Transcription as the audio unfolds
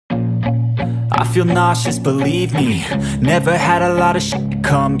I feel nauseous, believe me. Never had a lot of shit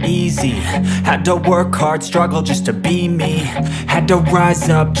come easy. Had to work hard, struggle just to be me. Had to rise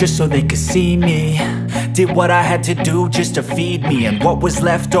up just so they could see me. Did what I had to do just to feed me, and what was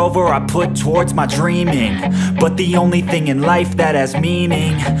left over I put towards my dreaming. But the only thing in life that has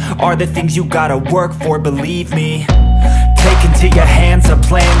meaning are the things you gotta work for, believe me. Take into your hands a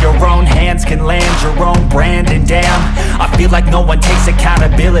plan, your own hands can land your own brand. And damn, I feel like no one takes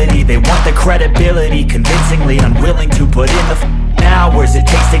accountability. They want the credibility, convincingly unwilling to put in the hours it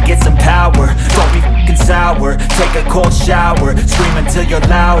takes to get some power. Don't be f***ing sour, take a cold shower. Scream until you're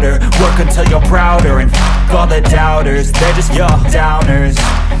louder, work until you're prouder. And f*** all the doubters, they're just your downers.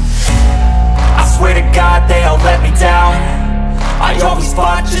 I swear to God they all let me down. I always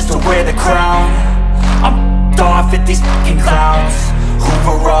fought just to wear the crown. I'm off at these fucking clowns who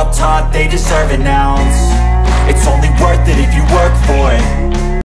were all taught they deserve an ounce. It's only worth it if you work for it.